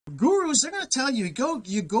Gurus, they're going to tell you,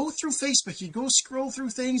 you go through Facebook, you go scroll through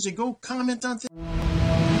things, you go comment on things.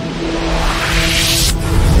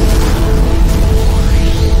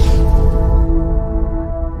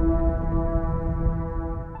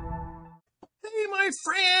 Hey my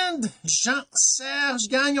friend, Jean-Serge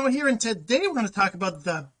Gagnon here, and today we're going to talk about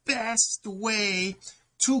the best way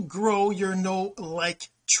to grow your know, like,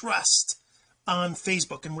 trust on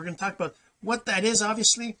Facebook. And we're going to talk about what that is,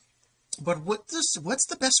 obviously, but what's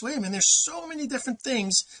the best way. I mean, there's so many different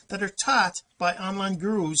things that are taught by online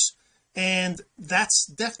gurus, and that's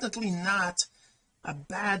definitely not a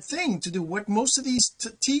bad thing to do. What most of these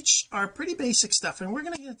teach are pretty basic stuff, and we're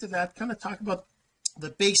going to get into that, kind of talk about the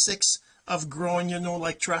basics of growing your know,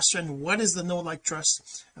 like, trust, and what is the know, like,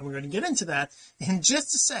 trust, and we're going to get into that in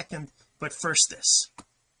just a second. But first, this.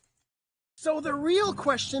 So the real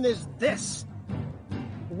question is this: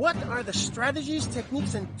 what are the strategies,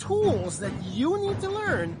 techniques, and tools that you need to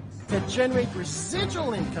learn to generate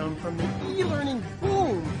residual income from the e-learning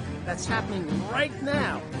boom that's happening right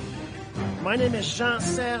now? My name is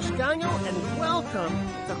Jean-Serge Gagnon, and welcome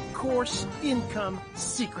to Course Income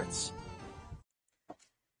Secrets.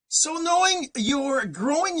 So growing your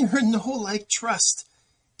know, like, trust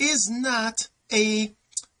is not a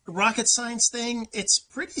rocket science thing. It's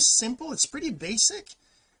pretty simple, it's pretty basic,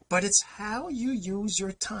 but it's how you use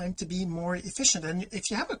your time to be more efficient. And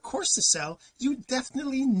if you have a course to sell, you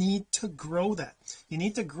definitely need to grow that. You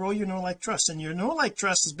need to grow your know, like, trust, and your know, like,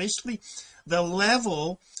 trust is basically the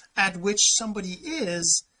level at which somebody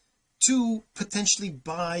is to potentially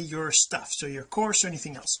buy your stuff, so your course or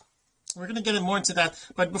anything else. We're going to get more into that,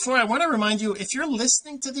 but before, I want to remind you, if you're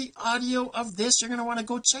listening to the audio of this, you're going to want to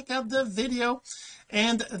go check out the video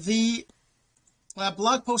and the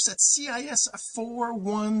blog post at CIS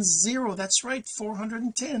 410. That's right,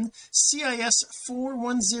 410, CIS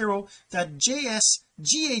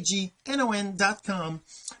 410.jsgagnon.com,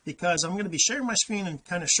 because I'm going to be sharing my screen and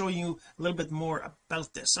kind of show you a little bit more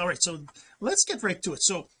about this. All right, so let's get right to it.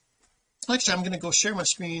 So actually, I'm going to go share my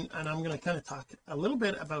screen, and I'm going to kind of talk a little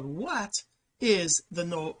bit about what is the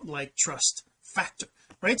know, like, trust factor,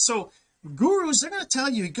 right? So gurus, they're going to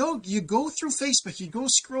tell you, you go through Facebook, you go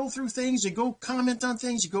scroll through things, you go comment on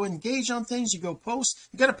things, you go engage on things, you go post.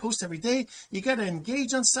 You got to post every day, you got to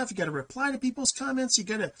engage on stuff, you got to reply to people's comments, you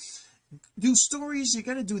got to do stories, you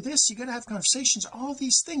got to do this, you got to have conversations, all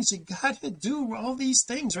these things. You got to do all these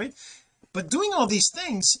things, right? But doing all these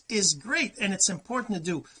things is great, and it's important to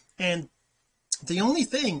do. And the only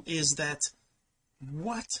thing is that,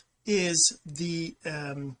 what is the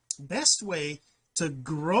best way to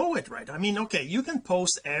grow it, right? I mean, okay, you can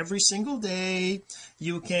post every single day,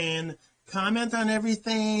 you can comment on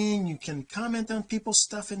everything, you can comment on people's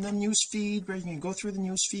stuff in the news feed, right? You can go through the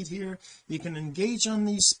news feed here, you can engage on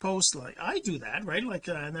these posts, like I do that, right? Like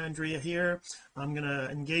Andrea here, I'm gonna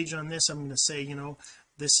engage on this. I'm gonna say,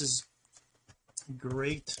 this is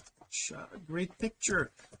great shot, great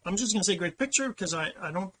picture. I'm just going to say great picture, because I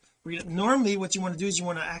don't read it. Normally what you want to do is you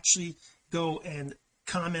want to actually go and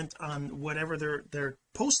comment on whatever they're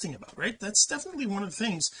posting about, right? That's definitely one of the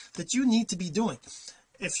things that you need to be doing.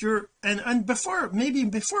 If you're and before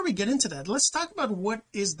we get into that, let's talk about what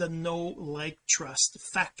is the know, like, trust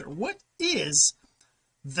factor. What is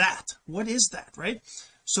that, right?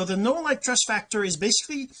 So the know, like, trust factor is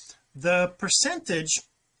basically the percentage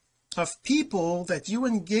of people that you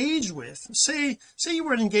engage with. Say you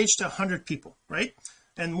were engaged to 100 people, right?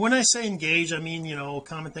 And when I say engage, I mean,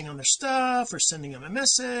 commenting on their stuff, or sending them a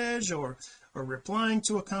message, or replying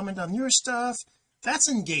to a comment on your stuff. That's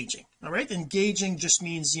engaging. All right, engaging just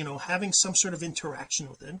means, having some sort of interaction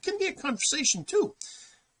with it. It can be a conversation too.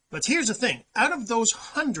 But here's the thing: out of those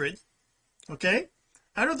 100, okay,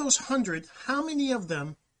 how many of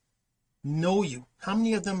them know you? How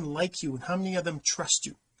many of them like you? And how many of them trust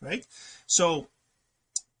you? Right? So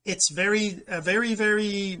it's very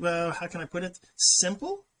how can I put it,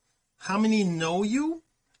 simple. How many know you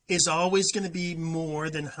is always going to be more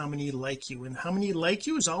than how many like you, and how many like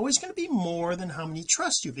you is always going to be more than how many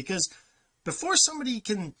trust you, because before somebody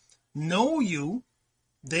can know you,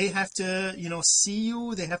 they have to see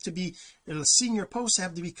you, they have to be seeing your posts, they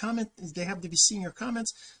have to be seeing your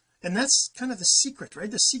comments. And that's kind of the secret, right?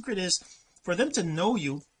 The secret is, for them to know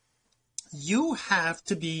you, you have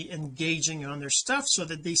to be engaging on their stuff so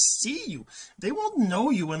that they see you. They won't know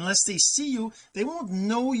you unless they see you. They won't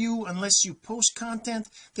know you unless you post content.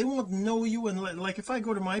 They won't know you. And like, if I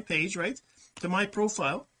go to my page, right, to my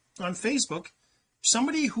profile on Facebook,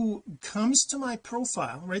 somebody who comes to my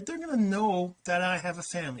profile, right, they're going to know that I have a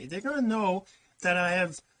family. They're going to know that I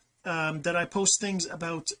have that I post things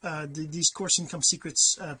about these course income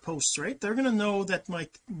secrets posts, right? They're going to know that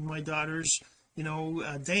my daughters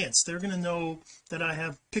dance. They're going to know that I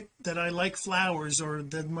have picked that I like flowers, or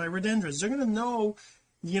that my rhododendrons. They're going to know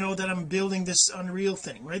that I'm building this Unreal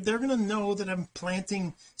thing, right? They're going to know that I'm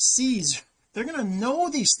planting seeds. They're going to know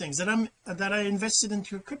these things, that I invested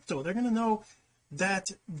into crypto. They're going to know that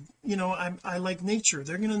I like nature.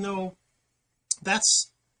 They're going to know that's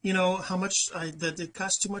how much that it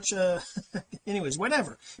costs too much anyways,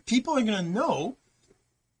 whatever. People are going to know,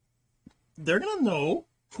 they're going to know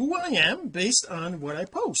who I am based on what I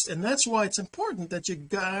post. And that's why it's important that you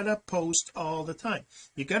gotta post all the time.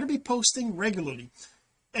 You got to be posting regularly.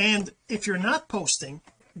 And if you're not posting,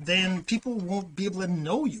 then people won't be able to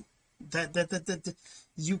know you. That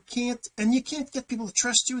you can't get people to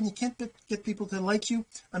trust you, and you can't get people to like you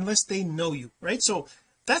unless they know you, right? So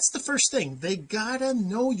that's the first thing. They gotta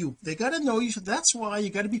know you. So that's why you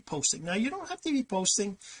got to be posting. Now, you don't have to be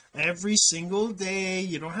posting every single day.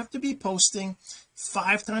 You don't have to be posting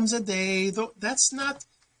 5 times a day, though. That's not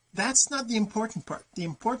the important part. The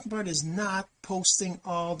important part is not posting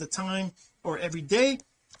all the time or every day.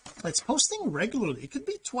 It's posting regularly. It could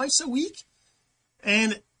be twice a week.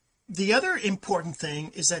 And the other important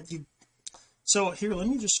thing is that so here, let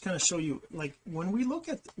me just kind of show you, like, when we look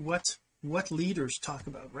at what leaders talk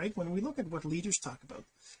about, right? When we look at what leaders talk about,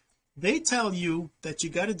 they tell you that you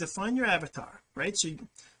got to define your avatar, right?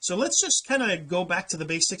 So let's just kind of go back to the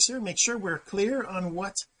basics here, make sure we're clear on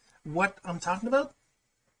what I'm talking about.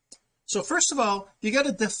 So first of all, you got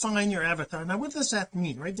to define your avatar. Now, what does that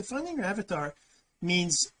mean, right? Defining your avatar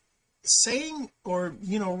means saying, or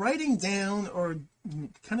writing down, or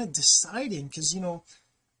kind of deciding, because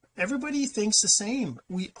everybody thinks the same.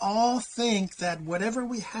 We all think that whatever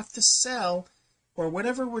we have to sell, or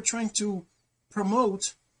whatever we're trying to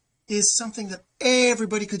promote, is something that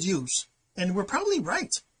everybody could use. And we're probably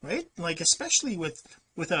right? Like, especially with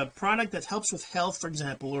a product that helps with health, for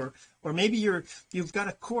example, or maybe you've got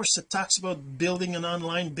a course that talks about building an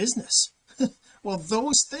online business. Well,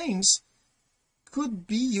 those things could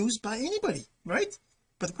be used by anybody, right?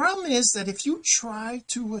 But the problem is that if you try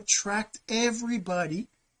to attract everybody,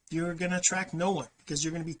 you're going to attract no one, because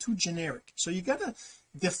you're going to be too generic. So you got to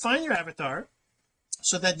define your avatar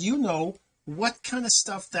so that you know what kind of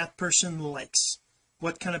stuff that person likes,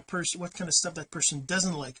 what kind of stuff that person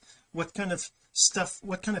doesn't like, what kind of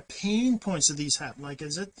pain points do these have. Like,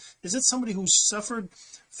 is it somebody who suffered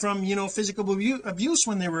from physical abuse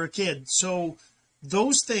when they were a kid? So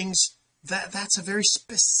those things, that's a very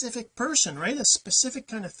specific person, right? A specific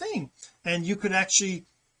kind of thing. And you could actually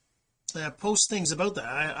post things about that.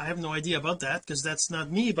 I have no idea about that, because that's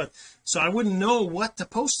not me, but so I wouldn't know what to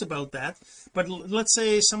post about that. But let's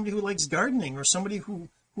say somebody who likes gardening, or somebody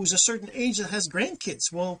who's a certain age that has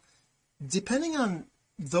grandkids. Well, depending on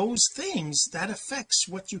those things, that affects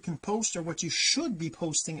what you can post, or what you should be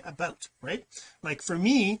posting about, right? Like, for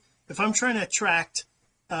me, if I'm trying to attract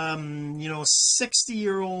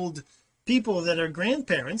 60-year-old people that are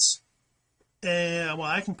grandparents, well,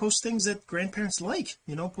 I can post things that grandparents like,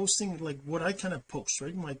 posting like what I kind of post,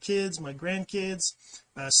 right? My kids, my grandkids,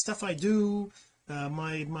 stuff I do,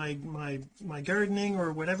 my gardening,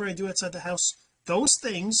 or whatever I do outside the house. Those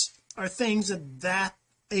things are things that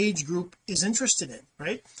age group is interested in,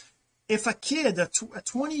 right? If a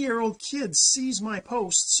 20-year-old kid sees my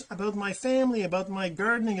posts about my family, about my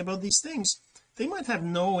gardening, about these things, they might have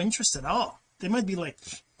no interest at all. They might be like,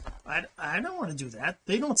 I don't want to do that.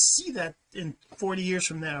 They don't see that in 40 years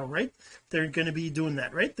from now, right? They're going to be doing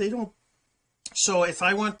that, right? They don't. So if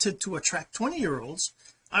I wanted to attract 20-year-olds,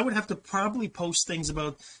 I would have to probably post things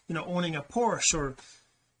about owning a Porsche, or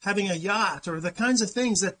having a yacht, or the kinds of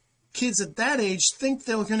things that kids at that age think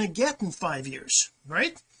they're going to get in 5 years,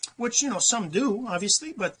 right? Which some do,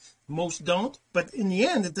 obviously, but most don't. But in the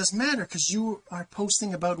end, it doesn't matter, because you are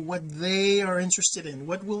posting about what they are interested in,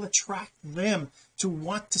 what will attract them to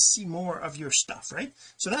want to see more of your stuff, right?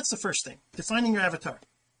 So that's the first thing, defining your avatar.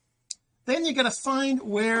 Then you got to find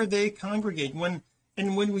where they congregate. When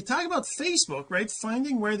we talk about Facebook, right,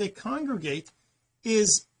 finding where they congregate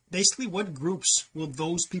is basically what groups will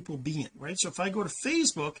those people be in, right? So if I go to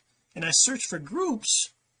Facebook and I search for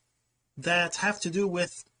groups that have to do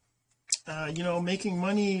with making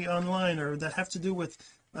money online, or that have to do with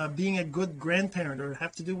being a good grandparent, or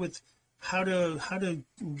have to do with how to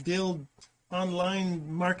build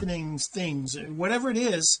online marketing things, whatever it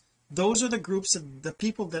is, those are the groups that the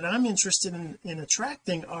people that I'm interested in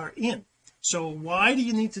attracting are in. So why do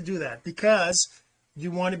you need to do that? Because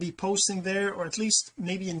you want to be posting there, or at least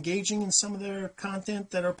maybe engaging in some of their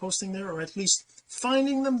content that are posting there, or at least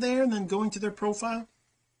finding them there and then going to their profile.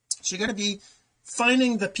 So you got to be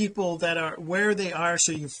finding the people that are where they are,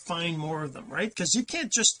 so you find more of them, right? Because you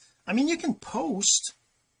can't just, I mean, you can post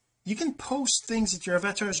things that your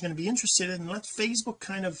avatar is going to be interested in, and let Facebook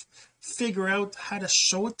kind of figure out how to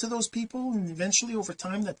show it to those people, and eventually over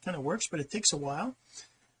time that kind of works, but it takes a while.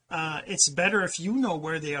 It's better if you know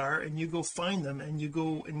where they are and you go find them and you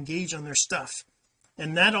go engage on their stuff,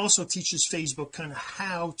 and that also teaches Facebook kind of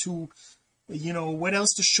how to, what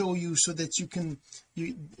else to show you, so that you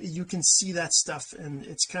can see that stuff. And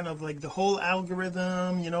it's kind of like the whole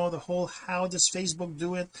algorithm, the whole, how does Facebook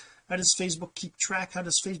do it, how does Facebook keep track, how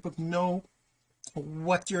does Facebook know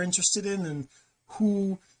what you're interested in and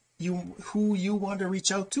who you want to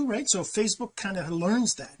reach out to, right? So Facebook kind of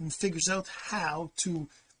learns that and figures out how to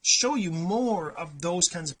show you more of those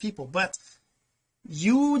kinds of people, but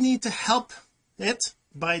you need to help it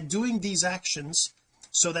by doing these actions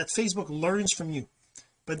so that Facebook learns from you.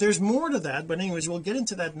 But there's more to that, but anyways, we'll get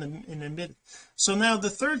into that in a bit. So now the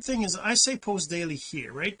third thing is, I say post daily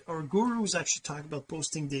here, right? Our gurus actually talk about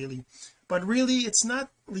posting daily, but really it's not,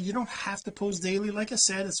 you don't have to post daily. Like I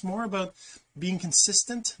said, it's more about being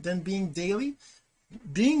consistent than being daily.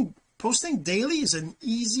 Posting daily is an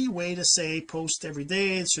easy way to say post every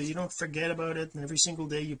day, so you don't forget about it, and every single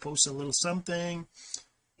day you post a little something.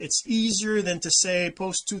 It's easier than to say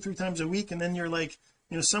post 2-3 times a week, and then you're like,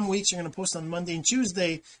 some weeks you're going to post on Monday and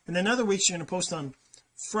Tuesday, and then other weeks you're going to post on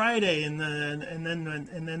Friday, and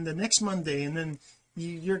then the next Monday, and then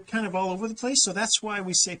you're kind of all over the place. So that's why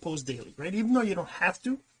we say post daily, right? Even though you don't have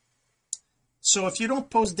to. So if you don't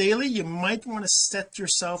post daily, you might want to set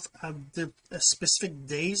yourself the specific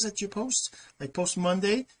days that you post, like post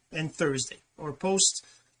Monday and Thursday, or post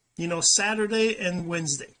Saturday and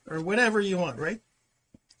Wednesday, or whatever you want, right?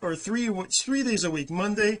 Or three days a week,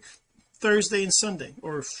 Monday, Thursday and Sunday,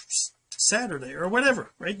 or Saturday, or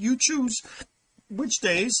whatever, right? You choose which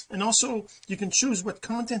days, and also you can choose what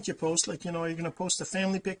content you post. Like, you're going to post a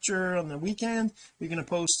family picture on the weekend, you're going to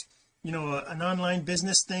post an online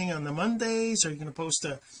business thing on the Mondays, or you're going to post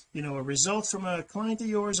a result from a client of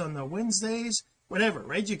yours on the Wednesdays, whatever,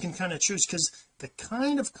 right? You can kind of choose, because the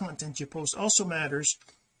kind of content you post also matters.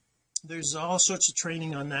 There's all sorts of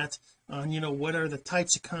training on that, on what are the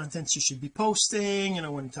types of contents you should be posting,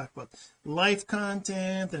 when you talk about life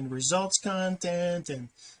content and results content and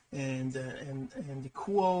the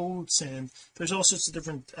quotes, and there's all sorts of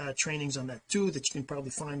different trainings on that too, that you can probably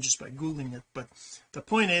find just by googling it. But the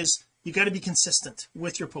point is, you got to be consistent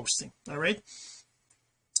with your posting. All right,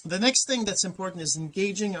 the next thing that's important is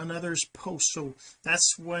engaging on others' posts. So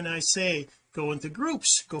that's when I say go into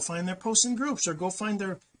groups, go find their posts in groups, or go find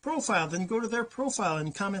their profile, then go to their profile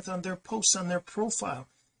and comment on their posts on their profile.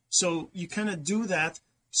 So you kind of do that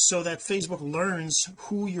so that Facebook learns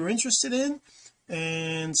who you're interested in,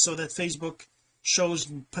 and so that Facebook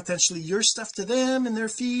shows potentially your stuff to them in their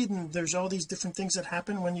feed. And there's all these different things that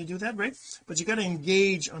happen when you do that, right? But you got to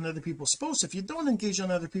engage on other people's posts. If you don't engage on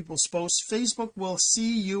other people's posts, Facebook will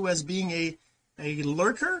see you as being a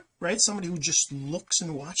lurker, right? Somebody who just looks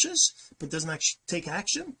and watches but doesn't actually take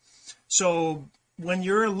action. So when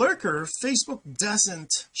you're a lurker, Facebook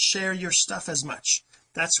doesn't share your stuff as much.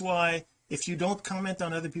 That's why if you don't comment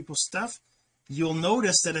on other people's stuff, you'll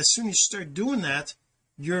notice that as soon as you start doing that,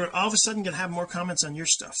 you're all of a sudden going to have more comments on your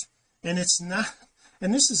stuff. And it's not,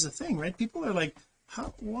 and this is the thing, right? People are like,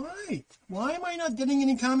 why am I not getting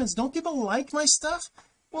any comments? Don't people like my stuff?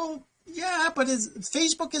 Well, yeah, but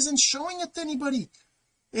Facebook isn't showing it to anybody.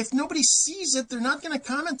 If nobody sees it, they're not going to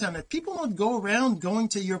comment on it. People don't go around going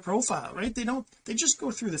to your profile, right? They just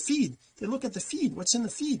go through the feed. They look at the feed, what's in the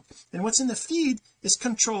feed, and what's in the feed is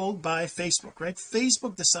controlled by Facebook, right?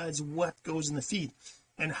 Facebook decides what goes in the feed.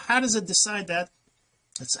 And how does it decide that?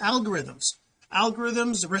 It's algorithms,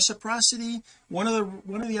 reciprocity. One of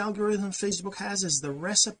the algorithms Facebook has is the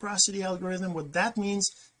reciprocity algorithm. What that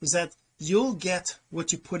means is that you'll get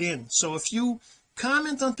what you put in. So if you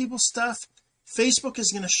comment on people's stuff, Facebook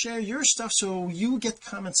is going to share your stuff, so you get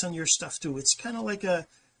comments on your stuff too. It's kind of like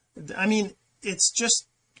that's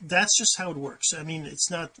just how it works.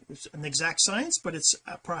 It's not an exact science, but it's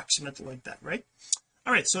approximate like that, right?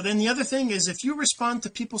 All right, so then the other thing is, if you respond to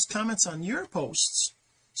people's comments on your posts,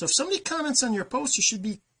 so if somebody comments on your post, you should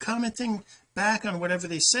be commenting back on whatever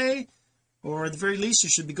they say, or at the very least you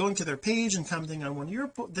should be going to their page and commenting on one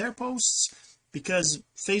of their posts, because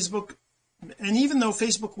Facebook, and even though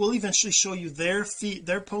Facebook will eventually show you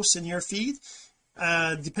their posts in your feed,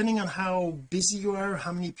 depending on how busy you are,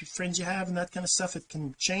 how many friends you have and that kind of stuff, it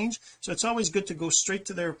can change. So it's always good to go straight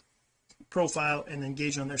to their profile and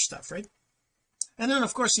engage on their stuff, right? And then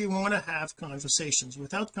of course you want to have conversations.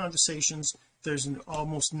 Without conversations, there's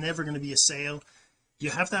almost never going to be a sale. you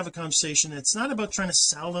have to have a conversation. It's not about trying to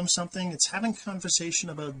sell them something, it's having a conversation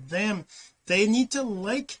about them. They need to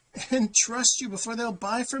like and trust you before they'll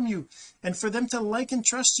buy from you, and for them to like and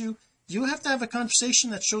trust you, you have to have a conversation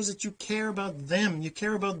that shows that you care about them, you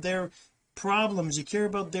care about their problems, you care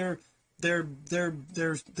about their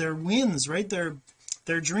wins, right,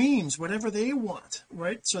 their dreams, whatever they want,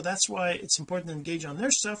 right? So that's why it's important to engage on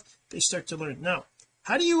their stuff. They start to learn. Now,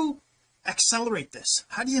 how do you accelerate this?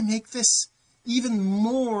 How do you make this even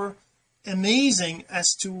more amazing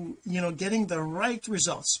as to, getting the right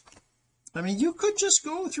results? I mean, you could just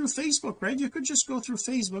go through Facebook, right? You could just go through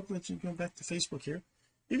Facebook. Let's go back to Facebook here.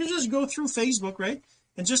 You can just go through Facebook, right,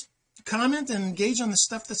 and just comment and engage on the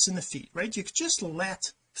stuff that's in the feed, right? You could just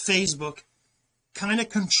let Facebook kind of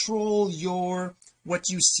control what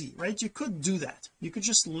you see, right? You could do that. You could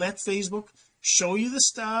just let Facebook show you the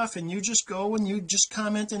stuff, and you just go and you just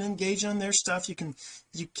comment and engage on their stuff. You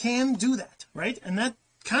can do that, right? And that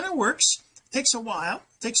kind of works. Takes a while,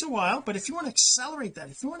 but if you want to accelerate that,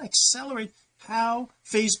 if you want to accelerate how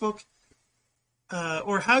Facebook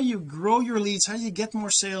or how you grow your leads, how you get more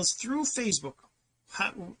sales through Facebook,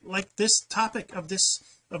 like this topic of this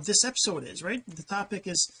episode is, right? The topic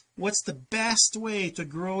is, what's the best way to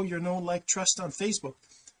grow your know, like, trust on Facebook?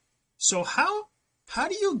 So how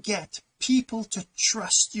do you get people to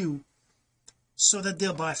trust you so that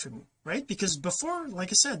they'll buy from you, right? Because before, like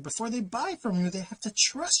I said, before they buy from you, they have to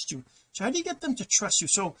trust you. So how do you get them to trust you?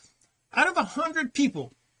 So out of 100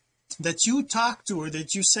 people that you talk to, or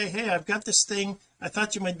that you say, hey, I've got this thing I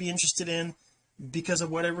thought you might be interested in because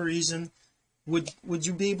of whatever reason, would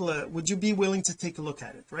you be willing to take a look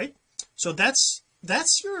at it, right? So that's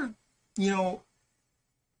your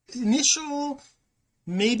initial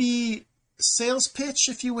maybe sales pitch,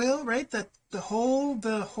 if you will, right? That the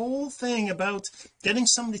whole thing about getting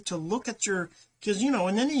somebody to look at your, because in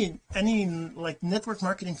any like network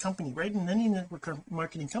marketing company, right, in any network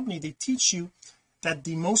marketing company, they teach you that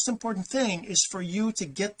the most important thing is for you to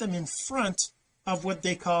get them in front of what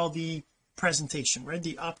they call the presentation, right,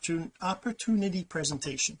 the opportunity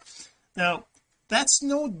presentation. Now that's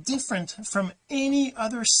no different from any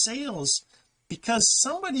other sales, because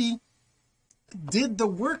somebody did the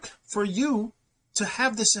work for you to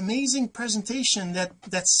have this amazing presentation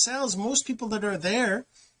that sells most people that are there.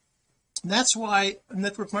 That's why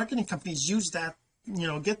network marketing companies use that,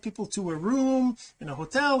 get people to a room in a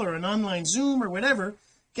hotel or an online Zoom or whatever,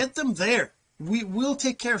 get them there. We will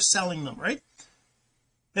take care of selling them, right?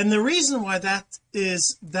 And the reason why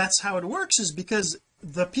that's how it works is because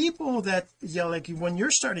the people that, like when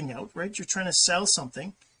you're starting out, right, you're trying to sell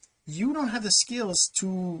something, you don't have the skills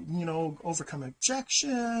to overcome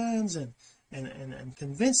objections and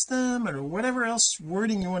convince them, or whatever else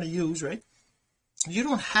wording you want to use, right? You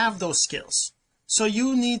don't have those skills, so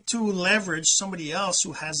you need to leverage somebody else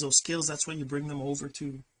who has those skills. That's why you bring them over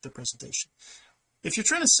to the presentation. If you're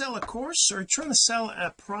trying to sell a course or trying to sell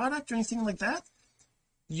a product or anything like that,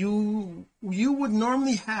 you would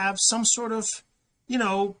normally have some sort of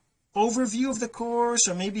overview of the course,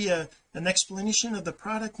 or maybe an explanation of the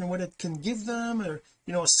product and what it can give them, or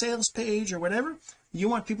a sales page or whatever. You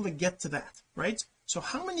want people to get to that, right? So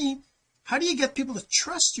how do you get people to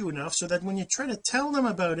trust you enough so that when you try to tell them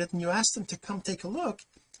about it and you ask them to come take a look,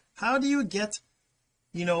 how do you get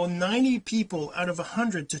 90 people out of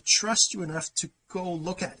 100 to trust you enough to go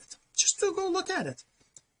look at it, just to go look at it?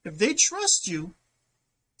 If they trust you,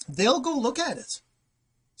 they'll go look at it.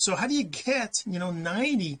 So how do you get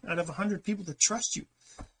 90 out of 100 people to trust you?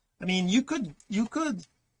 I mean, you could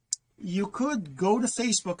go to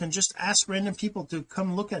Facebook and just ask random people to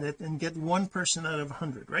come look at it and get one person out of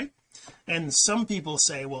 100, right? And some people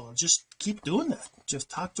say, well, just keep doing that, just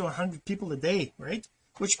talk to 100 people a day, right?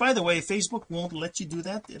 Which, by the way, Facebook won't let you do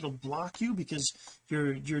that. It'll block you because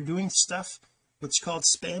you're doing stuff what's called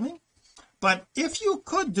spamming. But if you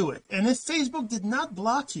could do it, and if Facebook did not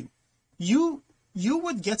block you, you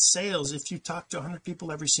would get sales if you talk to 100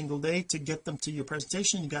 people every single day to get them to your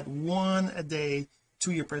presentation. You got one a day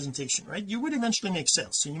to your presentation, right? You would eventually make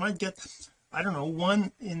sales. So you might get, I don't know,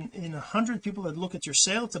 one in 100 people that look at your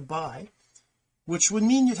sale to buy, which would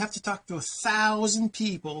mean you'd have to talk to 1,000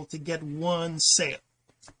 people to get one sale.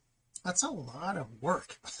 That's a lot of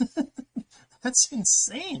work. That's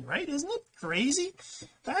insane, right? Isn't it crazy?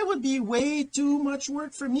 That would be way too much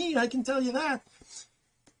work for me, I can tell you that.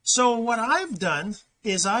 So what I've done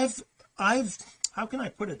is I've how can I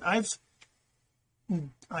put it, I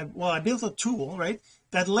built a tool, right,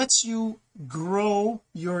 that lets you grow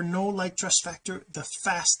your know, like, trust factor the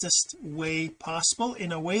fastest way possible,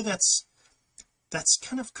 in a way that's that's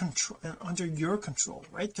kind of control under your control,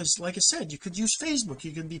 right? Because like I said, you could use Facebook,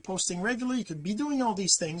 you could be posting regularly, you could be doing all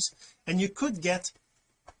these things, and you could get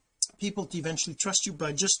people to eventually trust you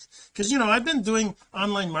by just because I've been doing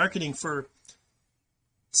online marketing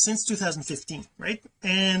since 2015, right?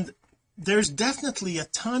 And there's definitely a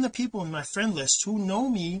ton of people in my friend list who know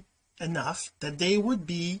me enough that they would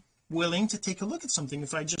be willing to take a look at something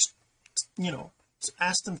if I just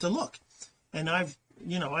asked them to look. And I've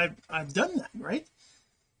done that, right?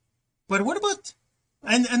 But what about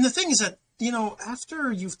and the thing is that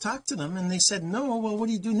after you've talked to them and they said no, well, what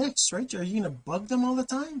do you do next, right? Are you going to bug them all the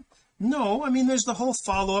time? No, I mean, there's the whole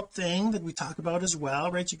follow-up thing that we talk about as well,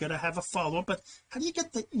 right? You got to have a follow-up, but how do you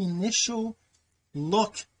get the initial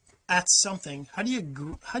look at something? How do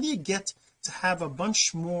you get to have a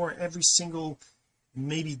bunch more every single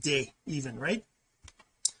maybe day even, right?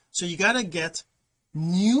 So you got to get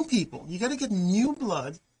new people, you got to get new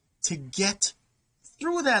blood to get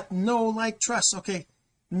through that trust. Okay,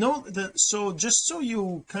 so just so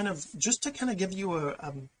you just to kind of give you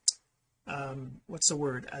a what's the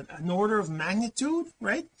word, an order of magnitude,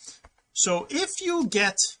 right? So if you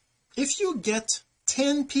get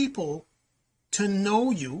 10 people to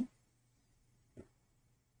know you,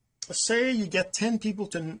 say you get 10 people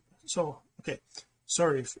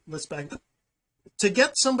let's back up. To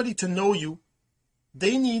get somebody to know you,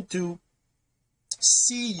 they need to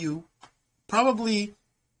see you probably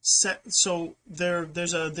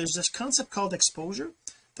there's this concept called exposure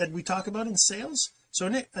that we talk about in sales. So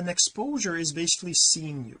an exposure is basically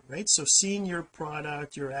seeing you, right? So seeing your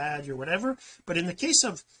product, your ad, your whatever. But in the case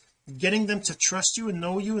of getting them to trust you and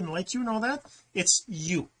know you and like you and all that, it's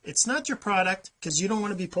you, it's not your product, because you don't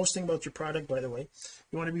want to be posting about your product, by the way.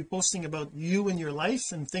 You want to be posting about you and your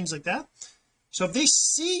life and things like that. So if they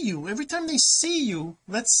see you, every time they see you,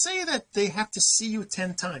 let's say that they have to see you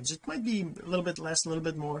 10 times, it might be a little bit less, a little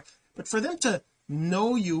bit more, but for them to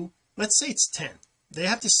know you, let's say it's 10, they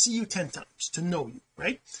have to see you 10 times to know you,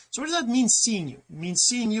 right? So what does that mean, seeing you? It means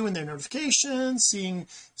seeing you in their notifications,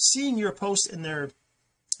 seeing your post in their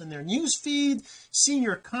news feed, seeing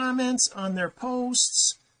your comments on their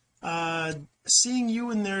posts, seeing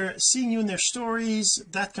you in their stories,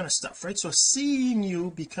 that kind of stuff, right? So seeing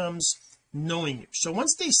you becomes knowing you. So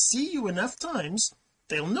once they see you enough times,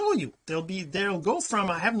 they'll know you. They'll go from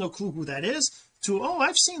I have no clue who that is to, oh,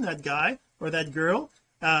 I've seen that guy or that girl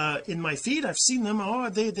in my feed, I've seen them, oh,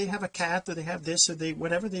 they have a cat, or they have this, or they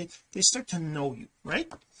whatever, they start to know you, right?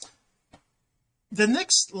 The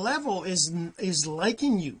next level is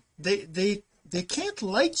liking you. They can't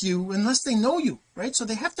like you unless they know you, right? So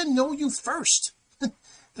they have to know you first.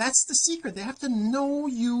 That's the secret, they have to know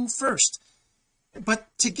you first. But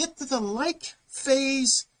to get to the like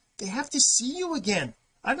phase, they have to see you again.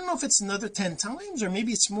 I don't know if it's another 10 times, or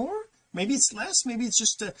maybe it's more, maybe it's less, maybe it's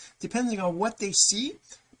just depending on what they see.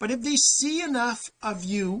 But if they see enough of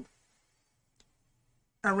you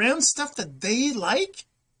around stuff that they like,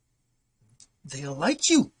 they'll like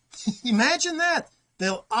you. Imagine that.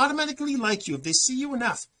 They'll automatically like you if they see you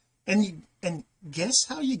enough. And guess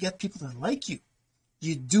how you get people to like you?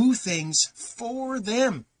 You do things for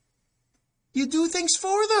them. You do things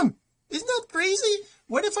for them. Isn't that crazy?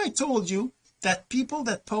 What if I told you that people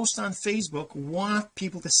that post on Facebook want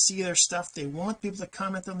people to see their stuff, they want people to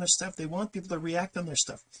comment on their stuff, they want people to react on their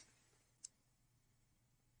stuff?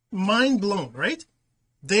 Mind blown, right?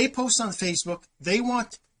 They post on Facebook, they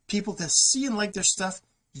want people to see and like their stuff.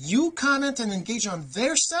 You comment and engage on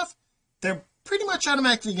their stuff, they're pretty much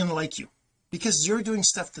automatically going to like you, because you're doing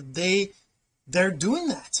stuff that they're doing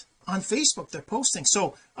that on Facebook, they're posting.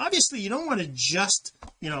 So obviously you don't want to just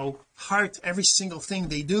heart every single thing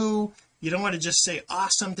they do. You don't want to just say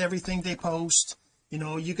awesome to everything they post.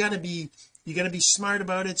 You got to be smart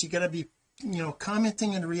about it. You got to be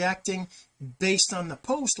commenting and reacting based on the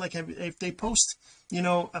post. Like if they post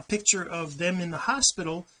a picture of them in the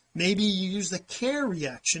hospital, maybe you use the care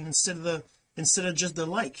reaction instead of just the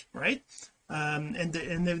like, right? And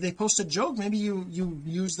if they post a joke, maybe you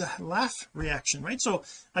use the laugh reaction, right? So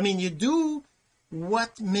I mean, you do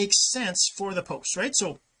what makes sense for the post, right?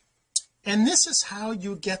 So, and this is how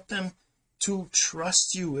you get them to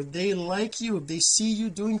trust you. If they like you, if they see you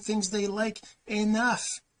doing things they like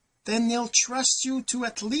enough, then they'll trust you to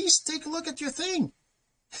at least take a look at your thing.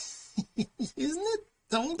 Isn't it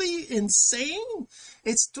totally insane?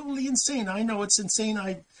 It's totally insane. I know it's insane.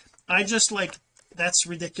 I just that's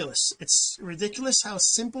ridiculous. It's ridiculous how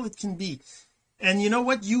simple it can be. And you know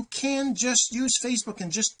what, you can just use Facebook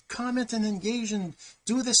and just comment and engage and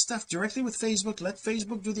do this stuff directly with Facebook. Let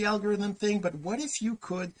Facebook do the algorithm thing. But what if you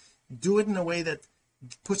could do it in a way that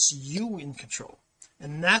puts you in control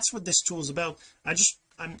And that's what this tool is about.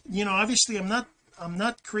 I'm obviously I'm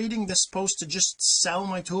not creating this post to just sell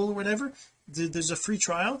my tool or whatever. There's a free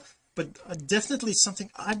trial, but definitely something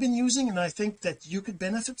I've been using and I think that you could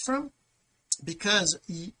benefit from, because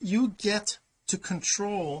you get to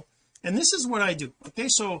control. And this is what I do. Okay,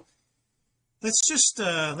 so let's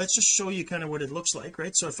just show you kind of what it looks like,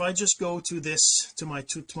 right? So if I just go to my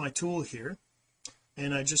tool here,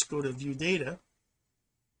 and I just go to view data,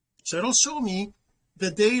 so it'll show me the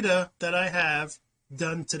data that I have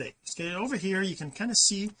done today. Okay, over here you can kind of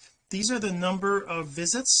see these are the number of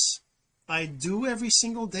visits I do every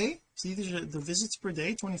single day. See, these are the visits per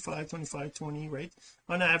day, 25, 25, 20, right?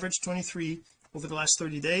 On average 23 over the last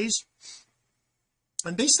 30 days.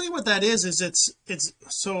 And basically what that is it's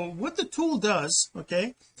so what the tool does,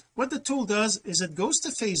 okay, what the tool does is it goes to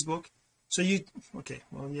Facebook. So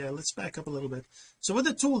let's back up a little bit. So what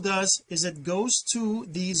the tool does is it goes to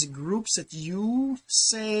these groups that you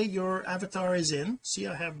say your avatar is in. See,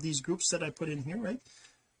 I have these groups that I put in here, right?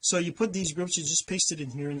 So you put these groups, you just paste it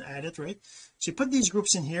in here and add it, right? So you put these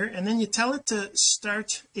groups in here, and then you tell it to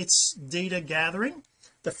start its data gathering.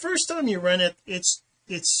 The first time you run it,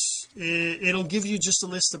 it'll give you just a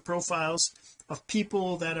list of profiles of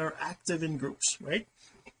people that are active in groups, right?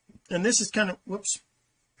 And this is kind of, whoops,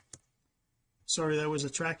 sorry, that was a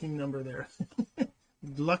tracking number there.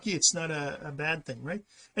 Lucky it's not a bad thing, right?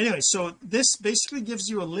 Anyway, so this basically gives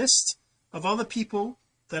you a list of all the people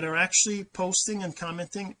that are actually posting and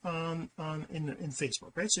commenting in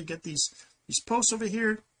Facebook, right? So you get these posts over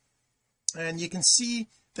here, and you can see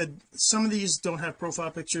that some of these don't have profile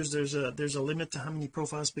pictures. There's a limit to how many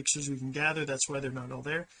profiles pictures we can gather. That's why they're not all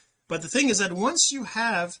there. But the thing is that once you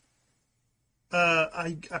have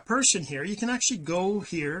a person here, you can actually go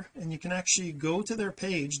here and you can actually go to their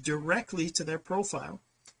page directly to their profile.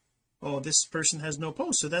 Oh, this person has no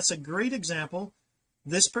post, so that's a great example.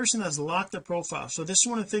 This person has locked their profile. So this is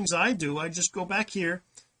one of the things I do. I just go back here,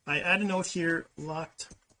 I add a note here,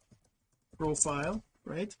 locked profile,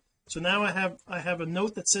 right? So now I have a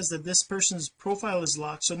note that says that this person's profile is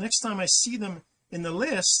locked. So next time I see them in the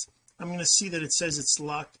list, I'm going to see that it says it's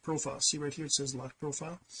locked profile. See right here, it says locked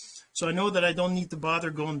profile. So I know that I don't need to bother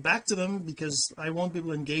going back to them because I won't be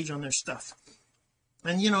able to engage on their stuff.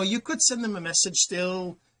 And you could send them a message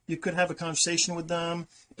still, you could have a conversation with them,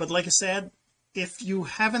 but like I said, if you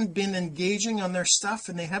haven't been engaging on their stuff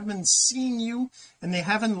and they haven't been seeing you and they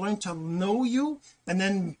haven't learned to know you and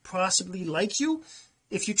then possibly like you,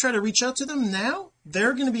 if you try to reach out to them now,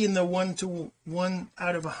 they're going to be in the 1 to 1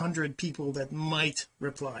 out of 100 people that might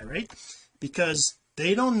reply, right? Because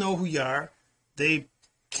they don't know who you are, they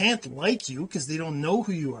can't like you because they don't know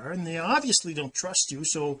who you are, and they obviously don't trust you.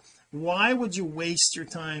 So why would you waste your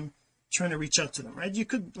time trying to reach out to them, right? You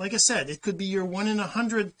could, like I said, it could be your 1 in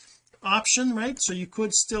 100 option, right? So you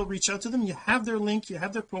could still reach out to them. You have their link, you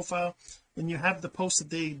have their profile, and you have the post that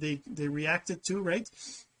they reacted to, right?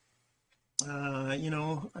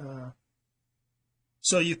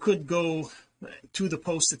 So you could go to the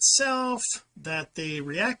post itself that they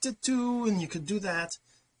reacted to, and you could do that.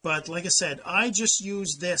 But like I said, I just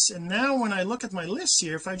use this, and now when I look at my list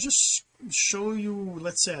here, if I just show you,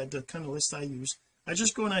 let's say the kind of list I use, I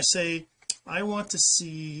just go and I say I want to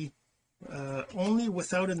see only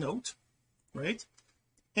without a note, right?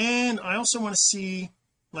 And I also want to see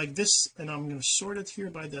like this, and I'm going to sort it here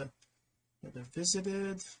by the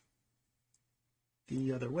visited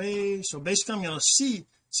the other way. So basically I'm going to see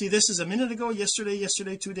this is a minute ago, yesterday,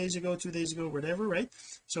 2 days ago, whatever, right?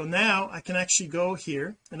 So now I can actually go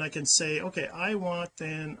here and I can say, okay, I want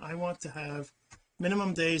to have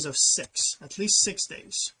minimum days of 6, at least 6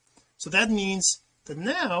 days. So that means that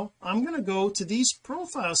now I'm going to go to these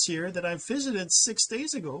profiles here that I visited 6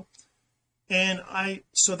 days ago, and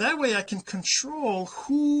so that way I can control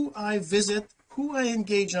who I visit, who I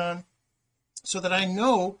engage on, so that I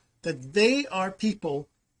know that they are people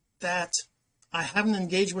that I haven't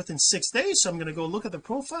engaged with in 6 days. So I'm going to go look at the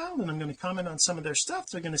profile and I'm going to comment on some of their stuff.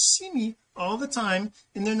 They're going to see me all the time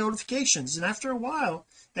in their notifications, and after a while,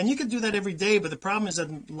 and you can do that every day, but the problem is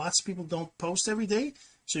that lots of people don't post every day,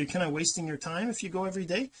 so you're kind of wasting your time if you go every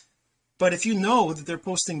day. But if you know that they're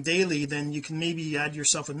posting daily, then you can maybe add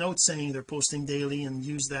yourself a note saying they're posting daily and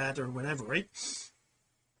use that or whatever, right?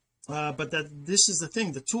 But this is the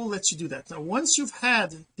thing, the tool lets you do that. Now once you've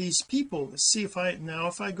had these people, let's see if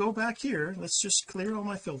I go back here, let's just clear all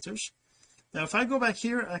my filters. Now if I go back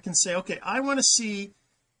here, I can say, okay, I want to see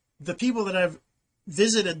the people that I've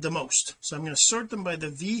visited the most. So I'm going to sort them by the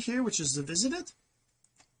V here, which is the visited,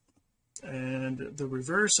 and the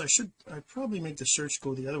reverse, I probably make the search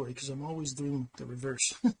go the other way because I'm always doing the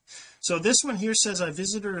reverse. So this one here says I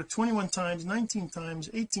visited her 21 times, 19 times,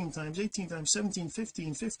 18 times, 18 times, 17,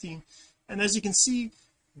 15, 15, and as you can see,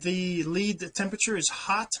 the lead temperature is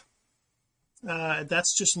hot.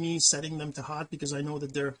 That's just me setting them to hot because I know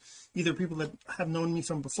that they're either people that have known me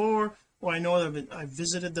from before, or I know that I've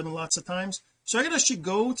visited them lots of times. So I can actually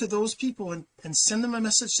go to those people and send them a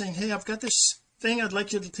message saying, hey, I've got this thing I'd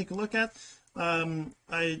like you to take a look at.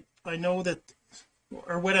 I know that,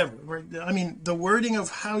 or whatever, right? I mean, the wording of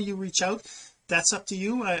how you reach out, that's up to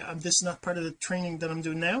you. This is not part of the training that I'm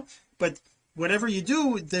doing now, but whatever you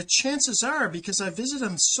do, the chances are, because I visit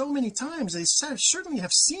them so many times, they certainly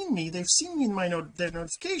have seen me. They've seen me in their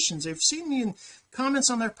notifications, they've seen me in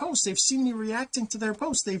comments on their posts, they've seen me reacting to their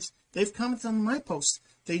posts, they've commented on my post,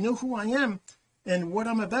 they know who I am and what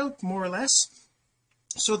I'm about, more or less.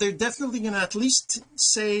 So they're definitely going to at least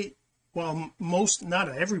say, well, most, not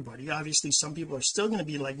everybody, obviously some people are still going to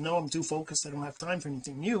be like, no, I'm too focused, I don't have time for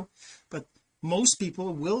anything new, but most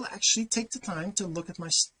people will actually take the time to look at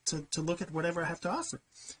to look at whatever I have to offer.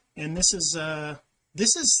 And this is the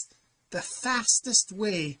fastest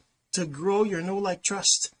way to grow your know, like,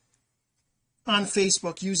 trust on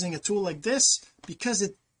Facebook using a tool like this, because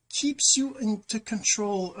it keeps you into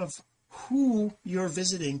control of who you're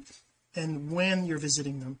visiting and when you're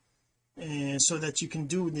visiting them, and so that you can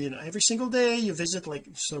do, every single day you visit, like,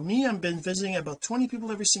 so me, I've been visiting about 20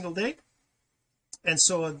 people every single day, and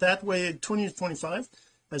so that way 20 to 25,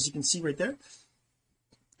 as you can see right there,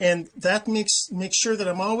 and that makes sure that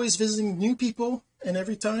I'm always visiting new people, and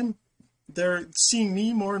every time they're seeing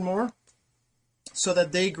me more and more, so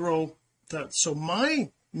that they grow. So my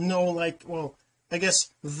know, like, well, I guess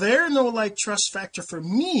their know, like, trust factor for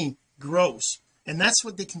me grows, and that's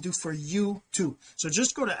what they can do for you too. So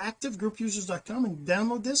just go to activegroupusers.com and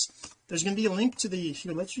download this. There's going to be a link to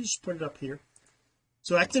here, let's just put it up here.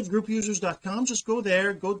 So activegroupusers.com, just go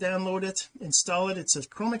there, go download it, install it. It's a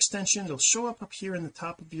Chrome extension. It'll show up here in the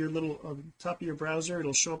top of your top of your browser.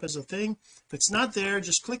 It'll show up as a thing. If it's not there,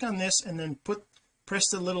 just click on this and then press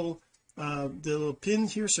the little pin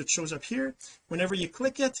here, so it shows up here. Whenever you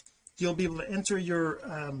click it, you'll be able to enter your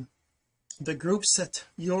the groups that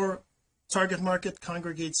your target market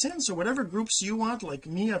congregates in. So whatever groups you want, like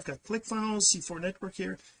me, I've got ClickFunnels, C4 Network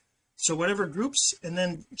here, so whatever groups, and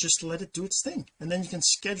then just let it do its thing. And then you can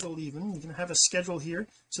schedule, you can have a schedule here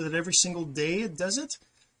so that every single day it does it,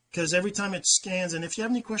 because every time it scans. And if you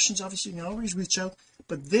have any questions, obviously you can always reach out,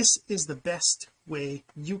 but this is the best way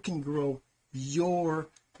you can grow your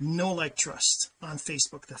know, like, trust on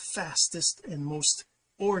Facebook, the fastest and most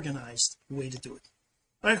organized way to do it.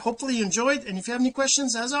 All right, hopefully you enjoyed, and if you have any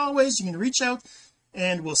questions, as always, you can reach out,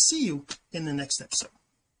 and we'll see you in the next episode.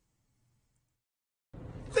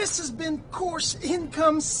 This has been Course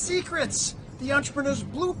Income Secrets, the entrepreneur's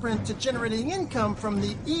blueprint to generating income from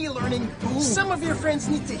the e-learning boom. Some of your friends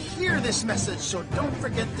need to hear this message, so don't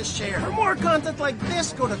forget to share. For more content like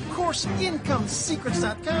this, go to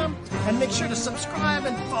CourseIncomeSecrets.com and make sure to subscribe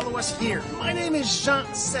and follow us here. My name is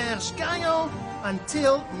Jean-Serge Gagnon.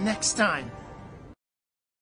 Until next time.